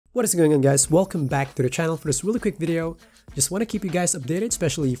What is going on, guys? Welcome back to the channel for this really quick video. Just want to keep you guys updated,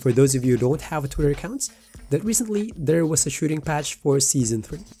 especially for those of you who don't have a Twitter account, that recently there was a shooting patch for Season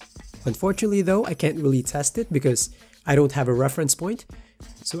 3. Unfortunately though, I can't really test it because I don't have a reference point,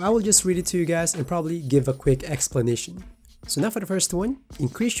 so I will just read it to you guys and probably give a quick explanation. So now for the first one,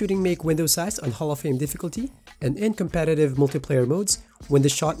 increase shooting make window size on Hall of Fame difficulty and in competitive multiplayer modes when the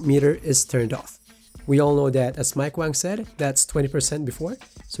shot meter is turned off. We all know that, as Mike Wang said, that's 20% before,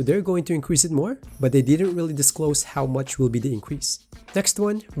 so they're going to increase it more, but they didn't really disclose how much will be the increase. Next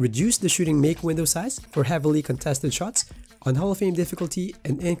one, reduce the shooting make window size for heavily contested shots on Hall of Fame difficulty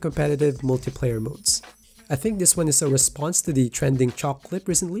and in competitive multiplayer modes. I think this one is a response to the trending Chalk clip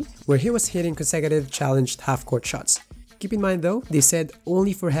recently, where he was hitting consecutive challenged half-court shots. Keep in mind though, they said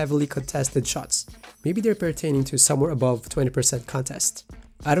only for heavily contested shots. Maybe they're pertaining to somewhere above 20% contest.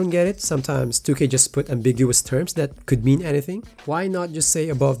 I don't get it, sometimes 2K just put ambiguous terms that could mean anything. Why not just say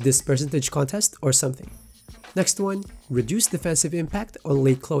above this percentage contest or something? Next one, reduce defensive impact on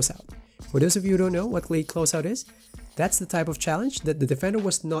late closeout. For those of you who don't know what late closeout is, that's the type of challenge that the defender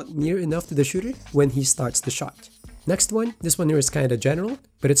was not near enough to the shooter when he starts the shot. Next one, this one here is kinda general,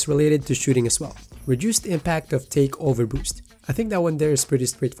 but it's related to shooting as well. Reduce the impact of takeover boost. I think that one there is pretty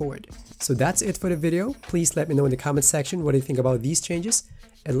straightforward. So that's it for the video. Please let me know in the comment section what you think about these changes,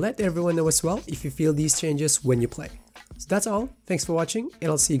 and let everyone know as well if you feel these changes when you play. So that's all. Thanks for watching, and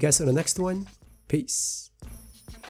I'll see you guys on the next one. Peace.